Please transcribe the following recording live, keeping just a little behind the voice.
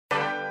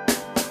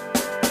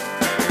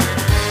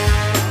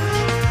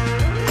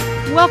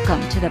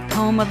Welcome to the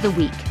Poem of the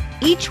Week.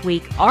 Each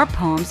week, our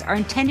poems are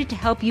intended to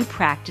help you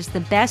practice the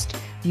best,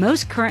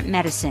 most current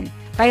medicine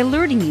by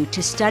alerting you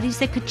to studies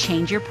that could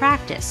change your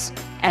practice.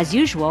 As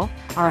usual,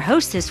 our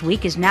host this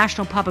week is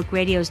National Public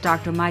Radio's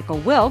Dr. Michael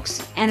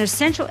Wilkes and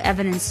Essential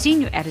Evidence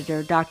Senior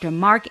Editor Dr.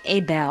 Mark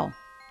Ebell.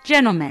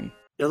 Gentlemen.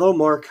 Hello,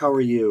 Mark. How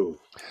are you?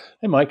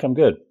 Hey, Mike. I'm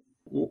good.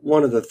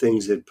 One of the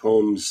things that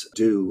poems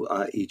do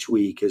each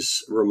week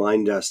is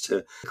remind us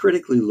to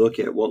critically look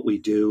at what we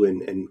do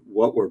and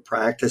what we're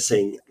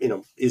practicing.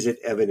 Is it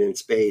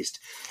evidence-based?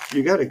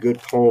 You got a good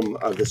poem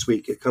this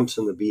week. It comes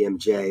from the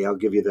BMJ. I'll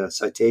give you the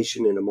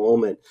citation in a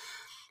moment.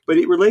 But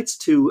it relates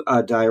to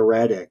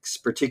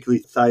diuretics,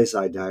 particularly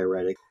thiazide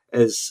diuretic.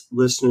 As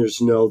listeners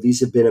know,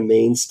 these have been a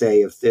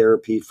mainstay of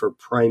therapy for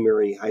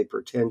primary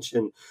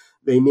hypertension.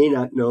 They may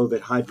not know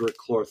that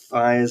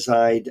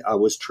hydrochlorothiazide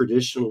was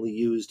traditionally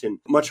used in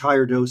much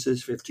higher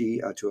doses,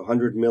 50 to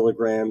 100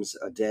 milligrams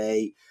a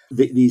day.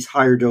 These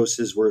higher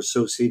doses were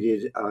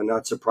associated,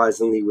 not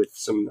surprisingly, with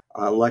some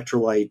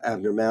electrolyte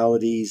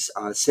abnormalities.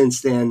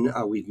 Since then,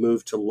 we've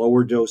moved to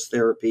lower dose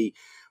therapy,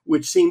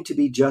 which seem to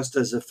be just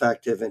as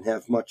effective and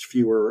have much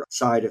fewer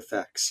side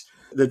effects.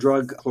 The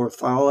drug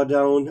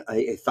chlorthalidone,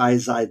 a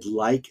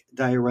thiazide-like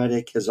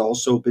diuretic, has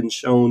also been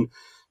shown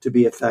to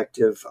be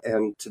effective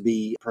and to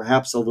be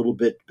perhaps a little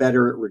bit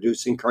better at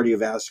reducing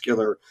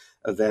cardiovascular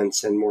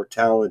events and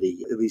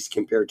mortality, at least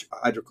compared to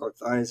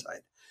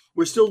hydrochlorothiazide.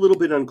 We're still a little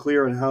bit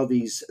unclear on how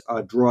these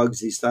drugs,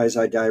 these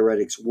thiazide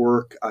diuretics,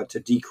 work to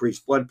decrease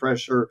blood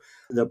pressure.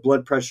 The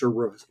blood pressure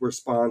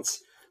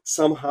response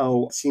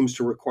somehow seems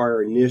to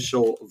require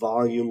initial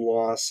volume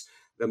loss.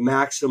 The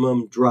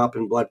maximum drop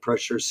in blood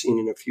pressure seen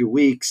in a few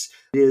weeks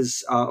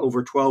is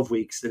over 12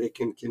 weeks that it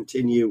can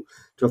continue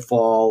to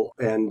fall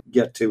and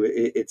get to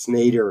its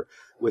nadir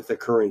with the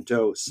current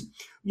dose.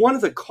 One of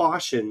the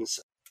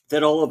cautions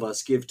that all of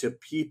us give to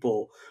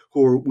people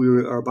who we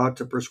are about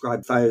to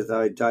prescribe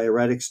thiazide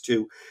diuretics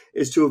to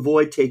is to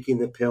avoid taking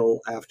the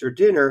pill after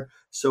dinner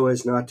so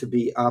as not to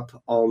be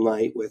up all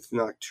night with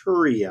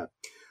nocturia.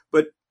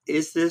 But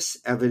is this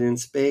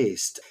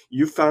evidence-based?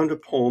 You found a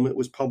poem. It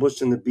was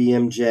published in the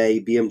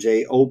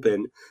BMJ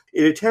Open.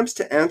 It attempts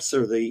to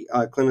answer the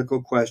clinical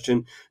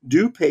question,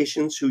 do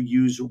patients who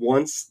use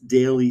once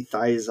daily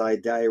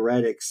thiazide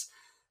diuretics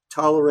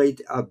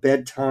tolerate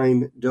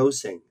bedtime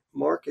dosing?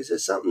 Mark, is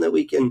this something that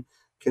we can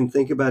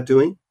think about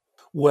doing?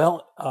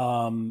 Well,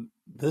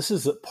 this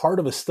is a part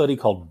of a study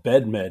called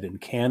BedMed in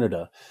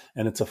Canada,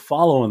 and it's a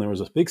follow-on. There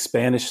was a big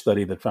Spanish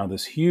study that found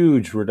this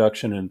huge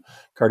reduction in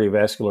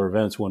cardiovascular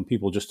events when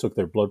people just took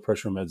their blood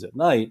pressure meds at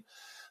night.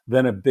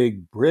 Then a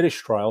big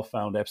British trial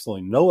found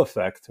absolutely no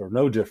effect or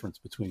no difference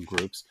between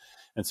groups.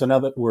 And so now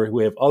that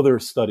we have other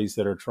studies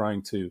that are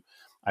trying to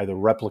either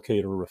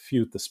replicate or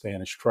refute the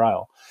Spanish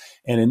trial.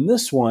 And in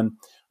this one,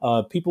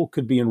 people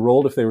could be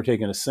enrolled if they were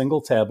taking a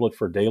single tablet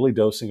for daily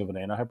dosing of an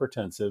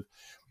antihypertensive.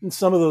 And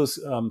some of those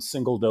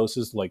single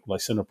doses, like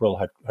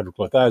lisinopril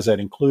hydrochlorothiazide,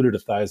 included a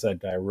thiazide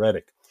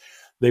diuretic.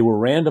 They were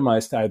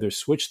randomized to either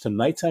switch to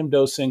nighttime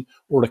dosing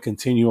or to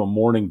continue a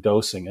morning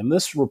dosing. And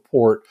this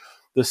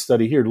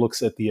study here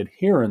looks at the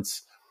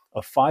adherence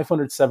of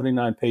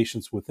 579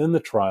 patients within the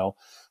trial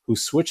who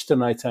switched to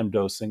nighttime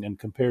dosing and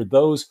compared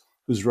those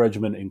whose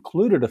regimen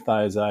included a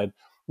thiazide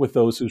with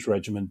those whose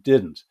regimen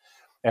didn't.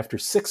 After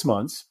 6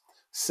 months,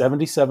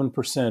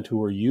 77% who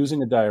were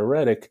using a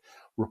diuretic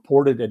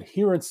reported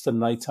adherence to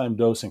nighttime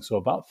dosing, so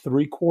about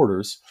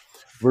 3/4,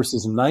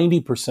 versus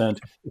 90%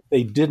 if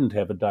they didn't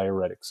have a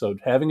diuretic. So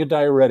having a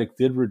diuretic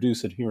did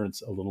reduce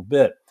adherence a little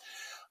bit.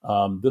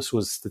 This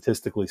was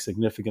statistically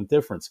significant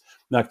difference.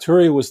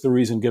 Nocturia was the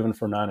reason given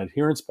for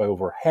non-adherence by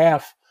over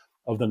half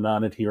of the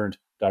non-adherent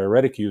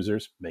diuretic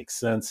users. Makes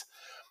sense.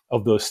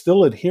 Of those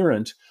still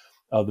adherent,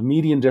 the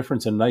median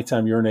difference in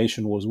nighttime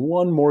urination was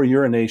 1 more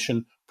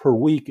urination per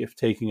week if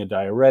taking a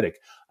diuretic.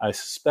 I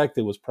suspect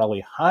it was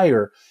probably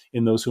higher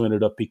in those who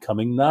ended up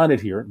becoming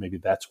non-adherent. Maybe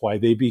that's why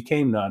they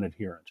became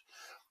non-adherent.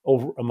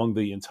 Among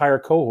the entire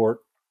cohort,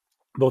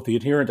 both the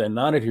adherent and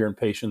non-adherent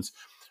patients,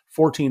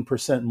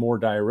 14% more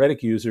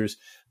diuretic users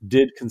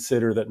did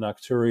consider that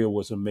nocturia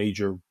was a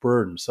major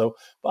burden. So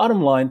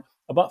bottom line,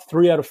 about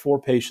 3 out of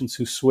 4 patients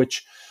who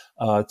switch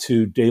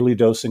to daily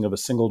dosing of a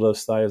single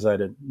dose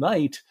thiazide at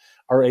night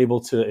are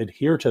able to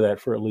adhere to that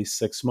for at least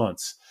 6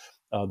 months.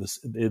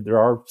 There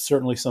are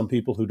certainly some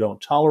people who don't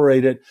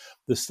tolerate it.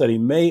 The study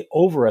may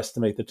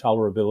overestimate the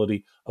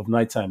tolerability of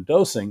nighttime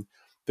dosing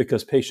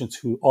because patients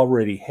who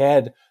already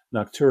had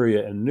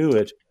nocturia and knew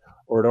it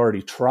or had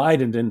already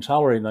tried and didn't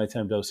tolerate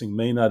nighttime dosing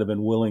may not have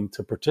been willing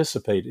to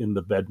participate in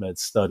the BedMed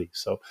study.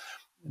 So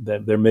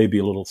there may be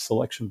a little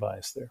selection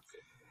bias there.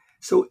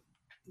 So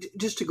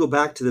just to go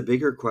back to the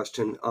bigger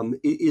question,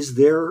 is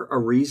there a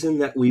reason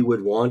that we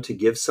would want to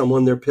give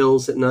someone their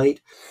pills at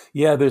night?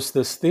 Yeah, there's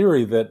this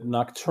theory that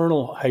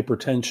nocturnal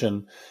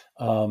hypertension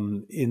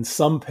in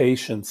some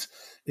patients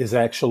is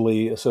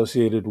actually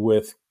associated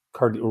with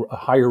a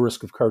higher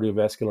risk of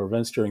cardiovascular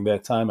events during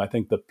that time. I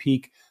think the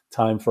peak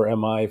time for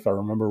MI, if I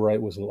remember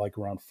right, was like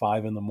around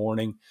 5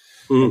 a.m.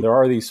 And there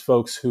are these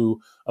folks who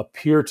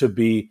appear to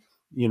be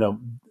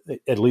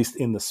at least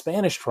in the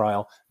Spanish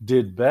trial,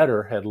 did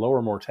better, had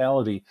lower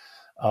mortality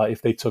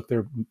if they took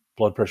their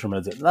blood pressure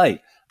meds at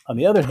night. On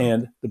the other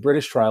hand, the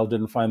British trial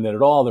didn't find that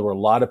at all. There were a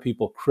lot of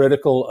people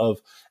critical of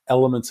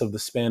elements of the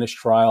Spanish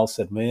trial,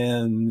 said,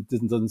 man,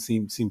 it doesn't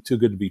seem too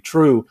good to be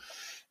true.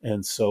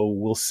 And so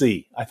we'll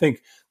see. I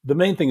think the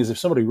main thing is if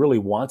somebody really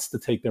wants to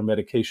take their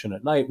medication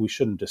at night, we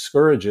shouldn't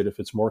discourage it if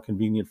it's more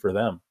convenient for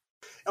them.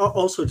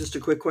 Also, just a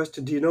quick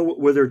question. Do you know,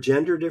 were there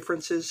gender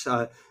differences?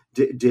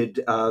 Did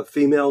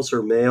females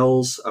or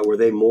males, were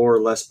they more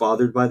or less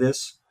bothered by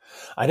this?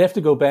 I'd have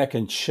to go back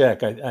and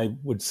check. I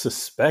would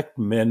suspect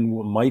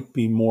men might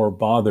be more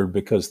bothered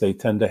because they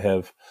tend to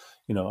have,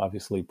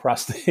 obviously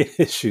prostate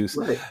issues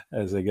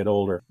as they get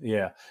older.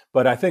 Yeah.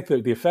 But I think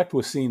that the effect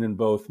was seen in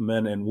both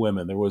men and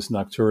women. There was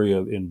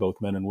nocturia in both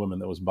men and women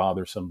that was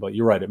bothersome. But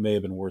you're right, it may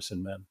have been worse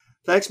in men.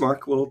 Thanks,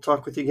 Mark. We'll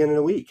talk with you again in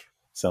a week.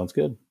 Sounds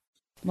good.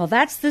 Well,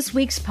 that's this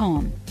week's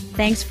poem.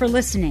 Thanks for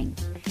listening.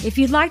 If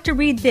you'd like to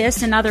read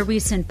this and other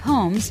recent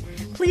poems,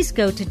 please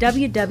go to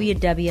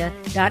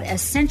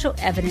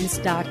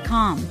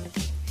www.essentialevidence.com.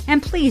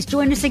 And please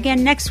join us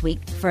again next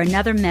week for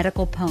another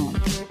medical poem.